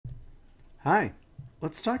Hi,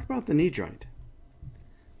 let's talk about the knee joint.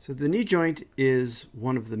 So the knee joint is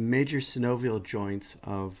one of the major synovial joints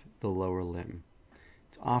of the lower limb.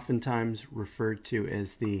 It's oftentimes referred to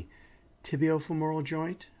as the tibiofemoral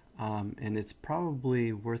joint, and it's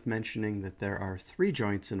probably worth mentioning that there are three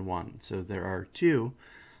joints in one. So there are two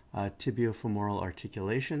tibiofemoral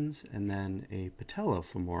articulations and then a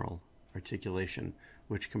patellofemoral articulation,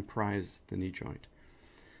 which comprise the knee joint.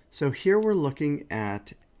 So here we're looking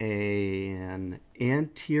at an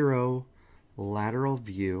anterolateral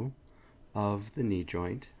view of the knee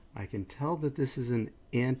joint. I can tell that this is an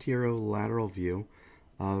anterolateral view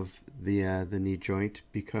of the knee joint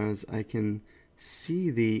because I can see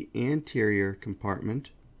the anterior compartment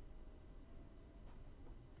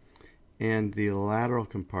and the lateral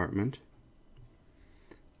compartment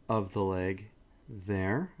of the leg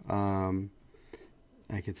there. I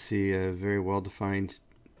could see a very well-defined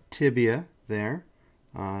tibia there,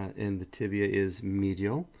 and the tibia is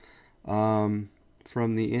medial. From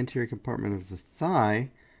the anterior compartment of the thigh,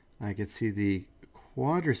 I could see the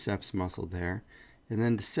quadriceps muscle there, and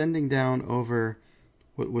then descending down over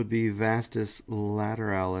what would be vastus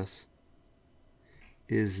lateralis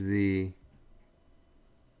is the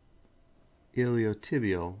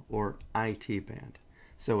iliotibial or IT band.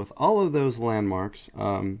 So with all of those landmarks,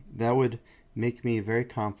 that would make me very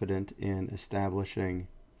confident in establishing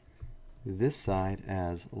this side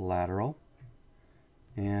as lateral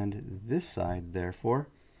and this side therefore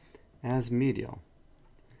as medial.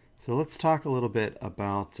 So let's talk a little bit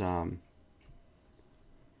about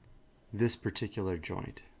this particular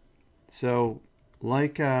joint. So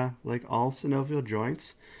like all synovial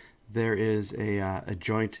joints, there is a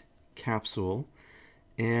joint capsule,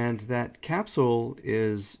 and that capsule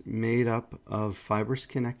is made up of fibrous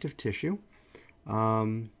connective tissue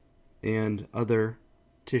and other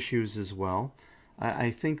tissues as well.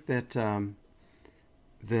 I think that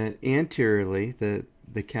that anteriorly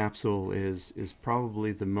the capsule is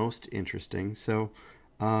probably the most interesting. So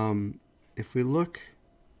if we look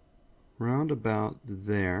round about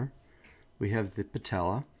there, we have the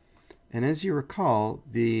patella, and as you recall,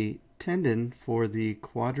 the tendon for the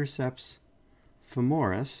quadriceps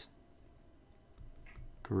femoris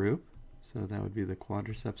group, so that would be the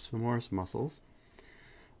quadriceps femoris muscles,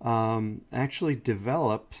 actually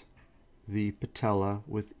developed the patella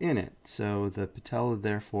within it. So the patella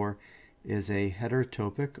therefore is a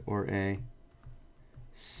heterotopic or a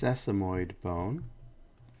sesamoid bone.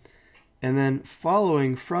 And then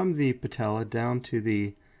following from the patella down to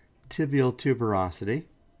the tibial tuberosity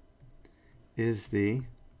is the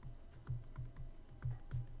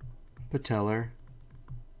patellar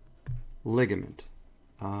ligament.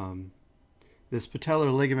 This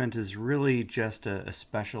patellar ligament is really just a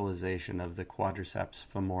specialization of the quadriceps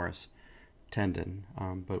femoris tendon,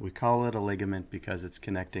 but we call it a ligament because it's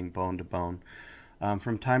connecting bone to bone.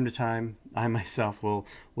 From time to time, I myself will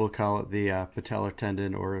call it the patellar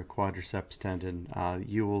tendon or a quadriceps tendon.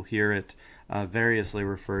 You will hear it variously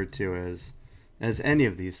referred to as any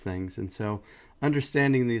of these things, and so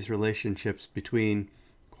understanding these relationships between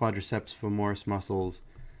quadriceps femoris muscles,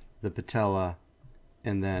 the patella,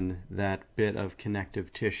 and then that bit of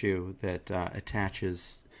connective tissue that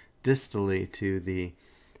attaches distally to the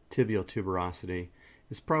tibial tuberosity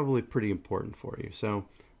is probably pretty important for you. So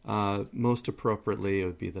most appropriately, it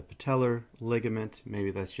would be the patellar ligament. Maybe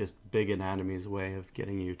that's just big anatomy's way of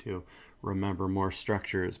getting you to remember more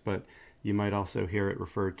structures, but you might also hear it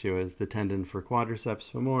referred to as the tendon for quadriceps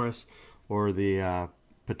femoris or the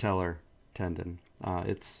patellar tendon.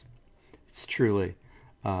 It's truly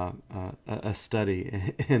a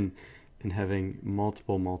study in having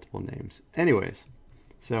multiple names. Anyways,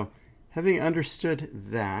 so having understood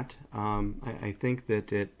that, I think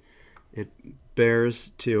that it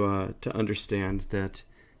bears to understand that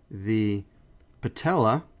the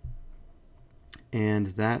patella and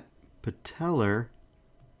that patellar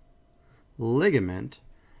ligament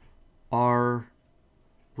are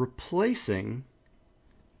replacing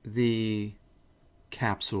the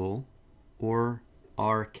capsule or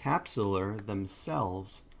are capsular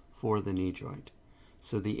themselves for the knee joint.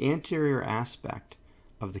 So the anterior aspect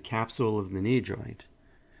of the capsule of the knee joint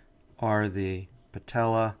are the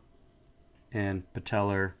patella and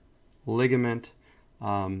patellar ligament.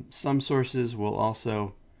 Some sources will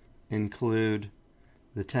also include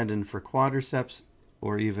the tendon for quadriceps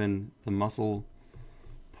or even the muscle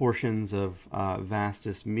portions of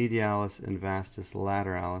vastus medialis and vastus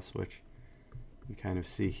lateralis, which you kind of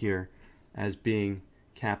see here as being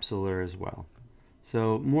capsular as well.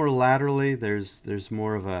 So more laterally, there's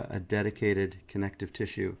more of a dedicated connective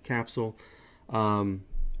tissue capsule. On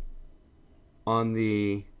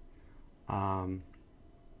the on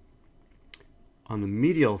the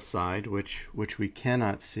medial side, which we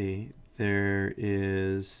cannot see, there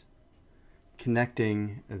is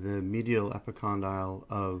connecting the medial epicondyle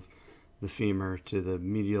of the femur to the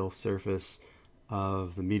medial surface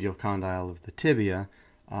of the medial condyle of the tibia.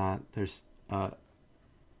 There's a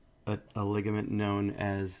ligament known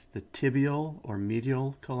as the tibial or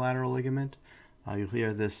medial collateral ligament. You'll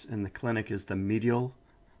hear this in the clinic as the medial,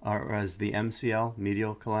 or as the MCL,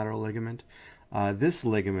 medial collateral ligament. This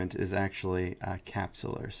ligament is actually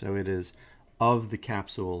capsular, so it is of the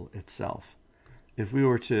capsule itself. If we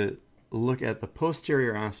were to look at the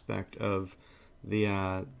posterior aspect of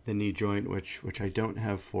the knee joint, which I don't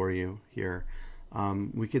have for you here,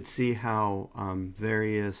 we could see how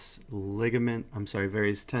various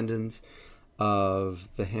tendons of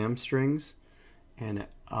the hamstrings and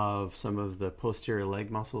of some of the posterior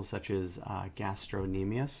leg muscles, such as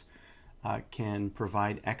gastrocnemius, can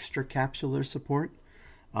provide extracapsular support.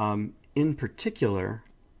 In particular,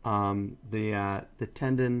 the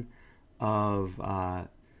tendon of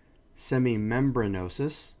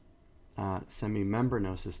semimembranosus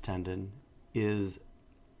tendon is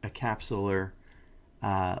a capsular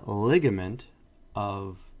ligament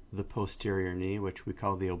of the posterior knee, which we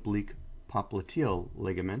call the oblique popliteal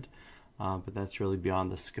ligament, but that's really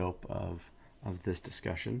beyond the scope of this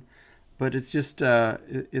discussion. But it's just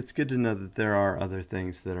it's good to know that there are other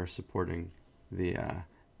things that are supporting the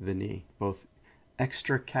knee, both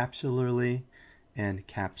extracapsularly and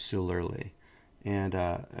capsularly. And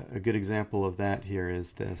a good example of that here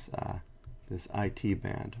is this IT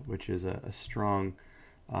band, which is a strong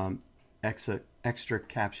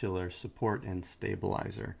extracapsular support and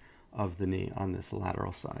stabilizer of the knee on this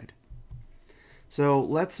lateral side. So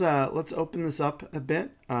let's open this up a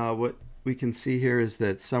bit. What we can see here is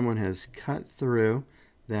that someone has cut through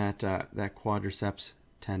that quadriceps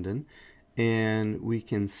tendon, and we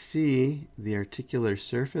can see the articular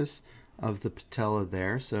surface of the patella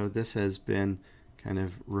there. So this has been kind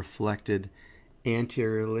of reflected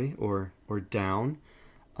anteriorly or down.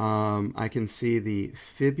 I can see the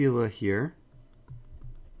fibula here.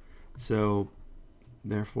 So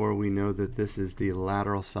therefore we know that this is the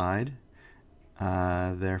lateral side.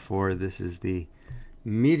 Therefore this is the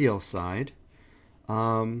medial side.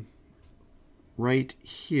 Right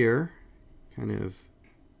here, kind of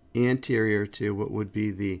anterior to what would be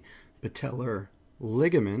the patellar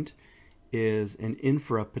ligament, is an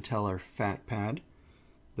infrapatellar fat pad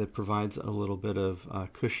that provides a little bit of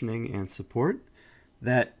cushioning and support.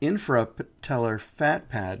 That infrapatellar fat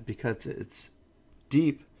pad, because it's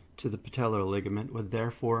deep to the patellar ligament, would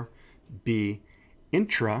therefore be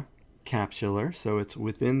intracapsular, so it's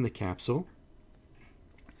within the capsule.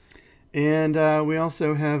 And we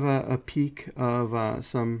also have a peek of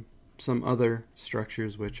some other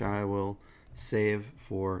structures, which I will save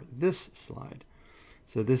for this slide.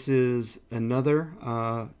 So this is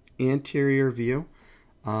another anterior view.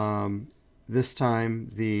 This time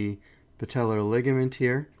the patellar ligament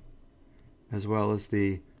here, as well as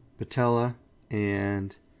the patella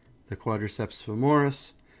and the quadriceps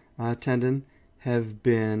femoris tendon, have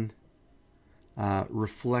been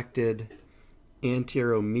reflected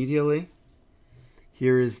anteromedially.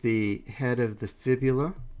 Here is the head of the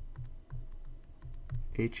fibula,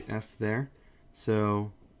 HF there.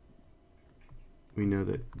 So we know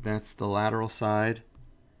that that's the lateral side,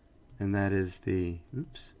 and that is the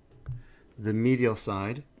medial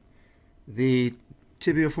side. The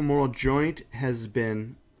tibiofemoral joint has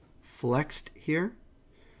been flexed here,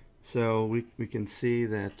 so we can see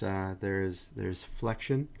that there's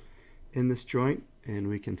flexion in this joint, and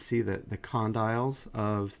we can see that the condyles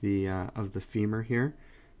of the femur here.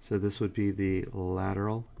 So this would be the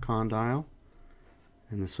lateral condyle,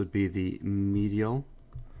 and this would be the medial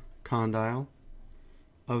condyle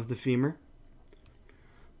of the femur.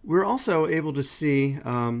 We're also able to see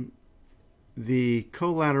the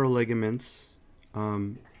collateral ligaments,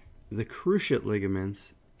 the cruciate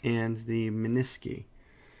ligaments, and the menisci.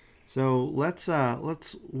 So let's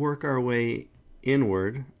work our way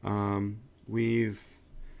inward. We've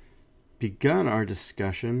begun our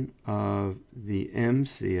discussion of the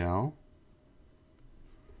MCL.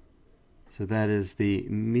 So that is the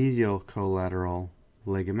medial collateral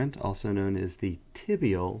ligament, also known as the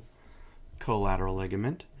tibial collateral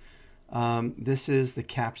ligament. This is the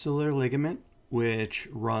capsular ligament, which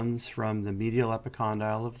runs from the medial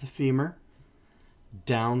epicondyle of the femur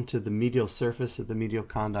down to the medial surface of the medial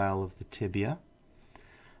condyle of the tibia.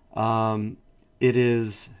 It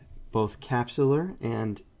is both capsular,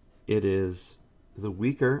 and it is the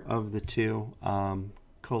weaker of the two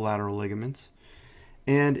collateral ligaments.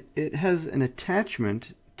 And it has an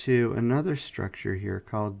attachment to another structure here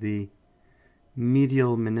called the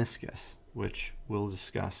medial meniscus, which we'll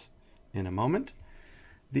discuss in a moment.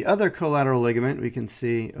 The other collateral ligament we can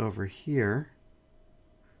see over here,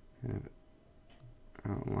 kind of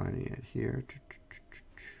outlining it here.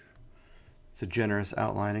 It's a generous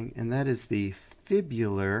outlining, and that is the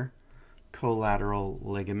fibular collateral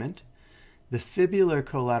ligament. The fibular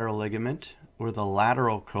collateral ligament, or the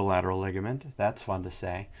lateral collateral ligament, that's fun to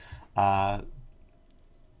say,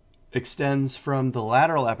 extends from the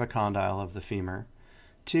lateral epicondyle of the femur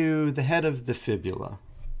to the head of the fibula,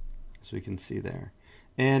 as we can see there.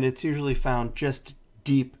 And it's usually found just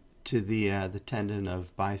deep to the tendon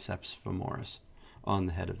of biceps femoris on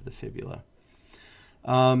the head of the fibula.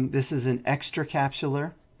 This is an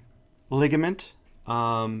extracapsular ligament,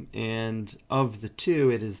 and of the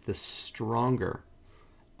two, it is the stronger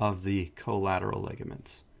of the collateral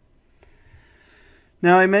ligaments.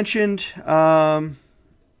 Now, I mentioned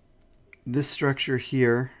this structure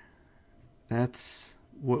here. That's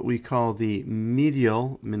what we call the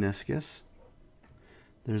medial meniscus.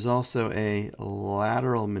 There's also a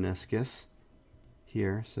lateral meniscus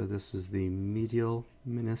here. So this is the medial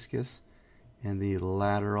meniscus and the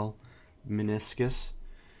lateral meniscus.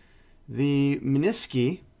 The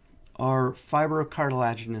menisci are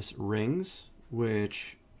fibrocartilaginous rings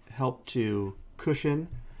which help to cushion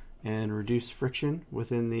and reduce friction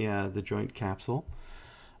within the joint capsule.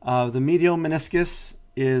 The medial meniscus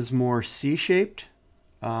is more C-shaped.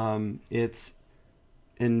 It's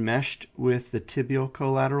enmeshed with the tibial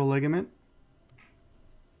collateral ligament,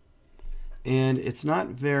 and it's not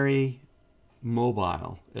very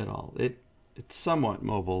mobile at all. It's somewhat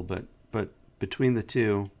mobile, but between the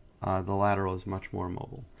two, the lateral is much more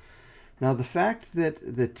mobile. Now, the fact that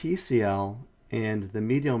the TCL and the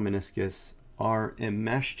medial meniscus are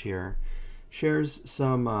enmeshed here shares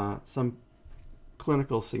some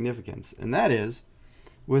clinical significance, and that is,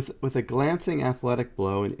 with a glancing athletic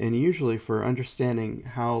blow, and usually for understanding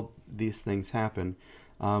how these things happen,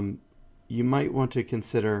 you might want to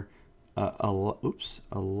consider a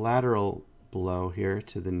lateral blow here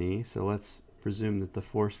to the knee. So let's presume that the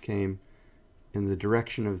force came in the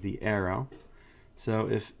direction of the arrow. So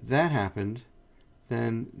if that happened,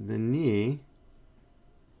 then the knee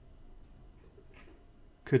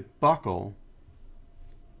could buckle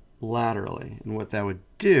laterally. And what that would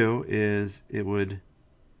do is it would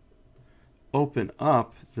open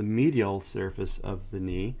up the medial surface of the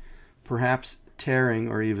knee, perhaps tearing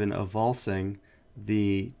or even avulsing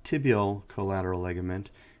the tibial collateral ligament,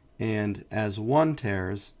 and as one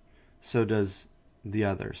tears, so does the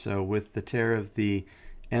other. So with the tear of the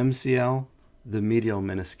MCL, the medial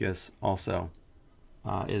meniscus also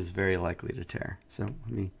is very likely to tear. So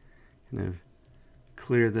let me kind of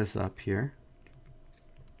clear this up here.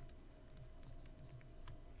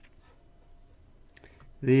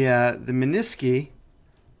 The menisci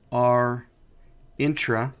are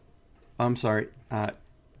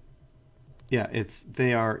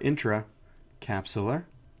they are intracapsular.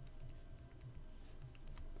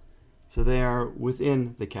 So they are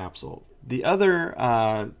within the capsule. The other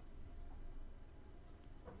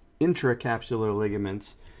intracapsular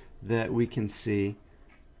ligaments that we can see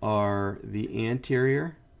are the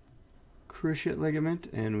anterior cruciate ligament,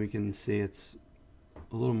 and we can see it's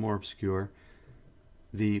a little more obscure,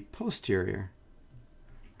 the posterior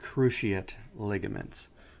cruciate ligaments.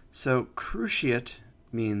 So cruciate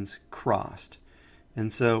means crossed.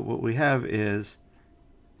 And so what we have is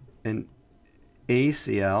an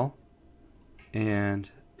ACL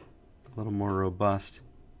and a little more robust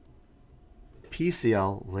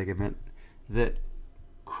PCL ligament that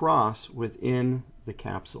cross within the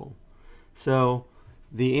capsule. So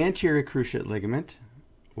the anterior cruciate ligament,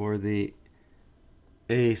 or the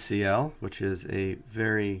ACL, which is a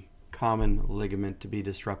very common ligament to be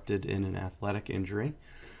disrupted in an athletic injury,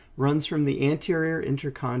 runs from the anterior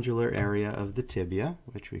intercondylar area of the tibia,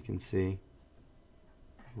 which we can see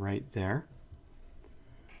right there,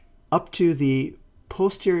 up to the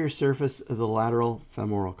posterior surface of the lateral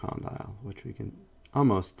femoral condyle, which we can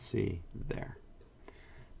almost see there.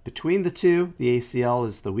 Between the two, the ACL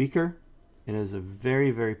is the weaker. It has a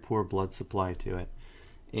very, very poor blood supply to it.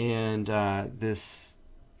 And this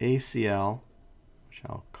ACL, which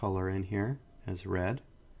I'll color in here as red,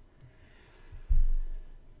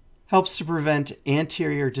 helps to prevent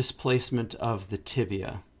anterior displacement of the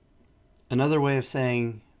tibia. Another way of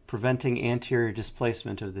saying preventing anterior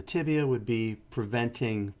displacement of the tibia would be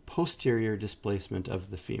preventing posterior displacement of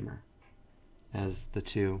the femur, as the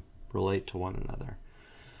two relate to one another.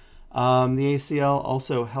 The ACL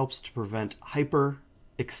also helps to prevent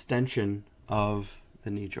hyperextension of the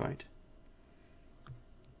knee joint.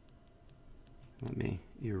 Let me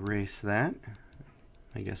erase that.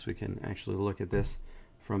 I guess we can actually look at this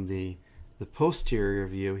from the posterior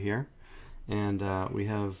view here, and we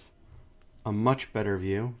have a much better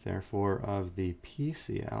view, therefore, of the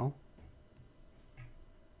PCL,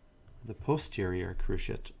 the posterior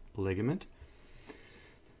cruciate ligament.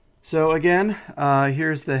 So again,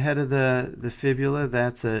 here's the head of the fibula.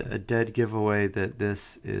 That's a dead giveaway that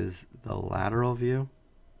this is the lateral view,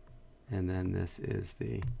 and then this is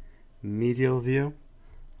the medial view.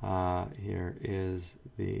 Here is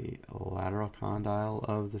the lateral condyle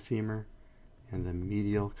of the femur and the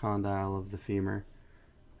medial condyle of the femur.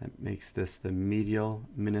 That makes this the medial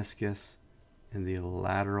meniscus and the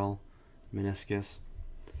lateral meniscus.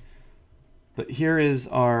 But here is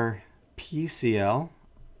our PCL,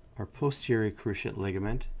 our posterior cruciate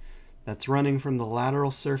ligament, that's running from the lateral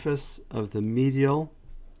surface of the medial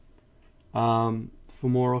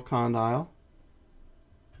femoral condyle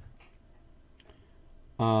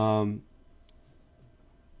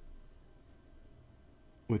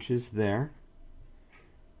which is there,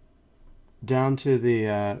 down to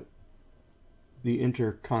the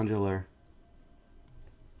intercondylar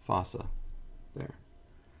fossa there.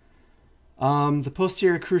 The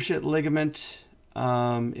posterior cruciate ligament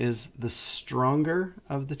is the stronger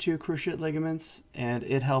of the two cruciate ligaments, and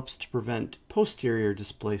it helps to prevent posterior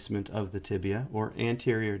displacement of the tibia or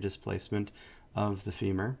anterior displacement of the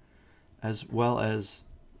femur, as well as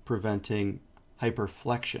preventing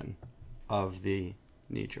hyperflexion of the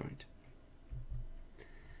knee joint.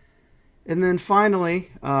 And then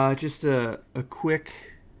finally, just a quick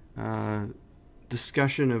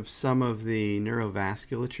discussion of some of the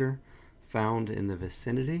neurovasculature found in the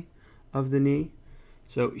vicinity of the knee.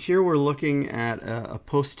 So here we're looking at a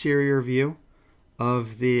posterior view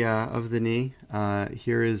of the knee.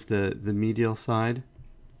 Here is the medial side.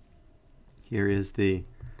 Here is the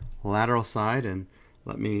lateral side, and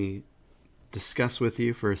let me discuss with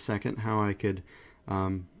you for a second how I could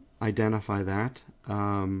identify that.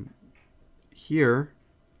 Here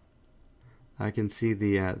I can see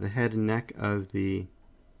the head and neck of the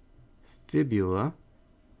fibula,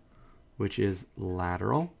 which is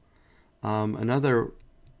lateral. Another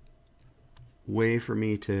way for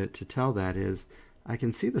me to tell that is I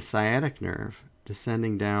can see the sciatic nerve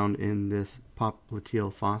descending down in this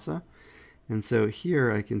popliteal fossa. And so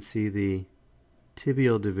here I can see the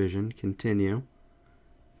tibial division continue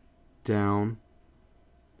down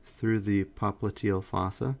through the popliteal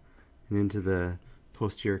fossa and into the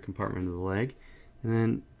posterior compartment of the leg. And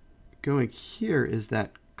then going here is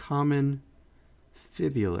that common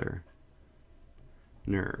fibular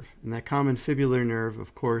nerve. And that common fibular nerve,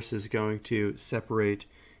 of course, is going to separate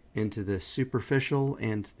into the superficial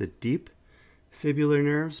and the deep fibular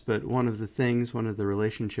nerves. But one of the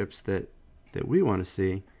relationships that we want to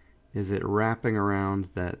see is it wrapping around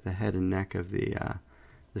the head and neck of the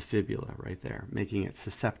fibula right there, making it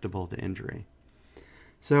susceptible to injury.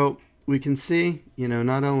 So we can see,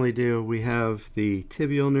 not only do we have the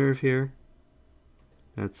tibial nerve here,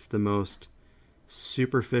 that's the most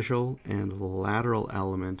superficial and lateral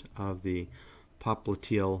element of the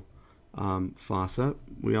popliteal fossa.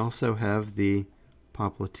 We also have the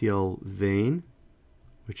popliteal vein,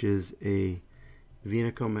 which is a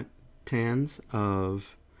vena comitans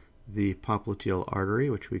of the popliteal artery,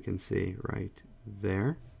 which we can see right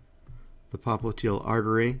there. The popliteal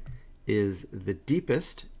artery is the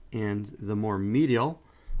deepest and the more medial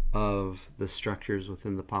of the structures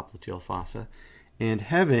within the popliteal fossa, and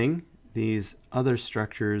having these other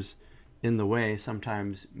structures in the way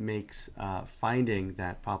sometimes makes finding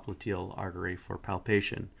that popliteal artery for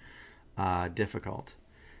palpation difficult.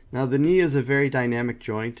 Now, the knee is a very dynamic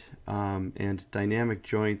joint, and dynamic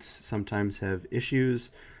joints sometimes have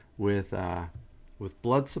issues with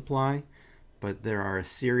blood supply, but there are a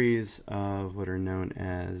series of what are known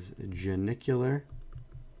as genicular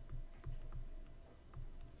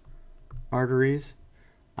arteries.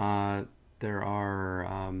 There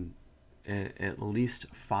are at least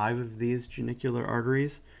 5 of these genicular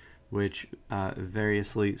arteries, which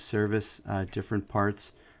variously service different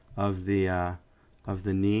parts of the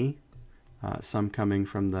knee. Some coming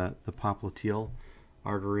from the popliteal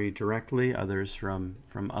artery directly, others from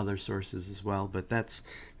other sources as well. But that's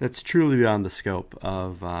truly beyond the scope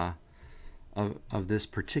of this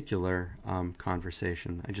particular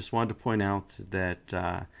conversation. I just wanted to point out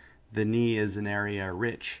that the knee is an area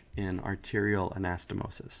rich in arterial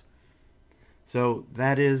anastomosis. So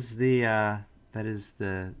that is the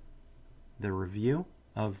review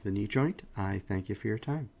of the knee joint. I thank you for your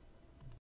time.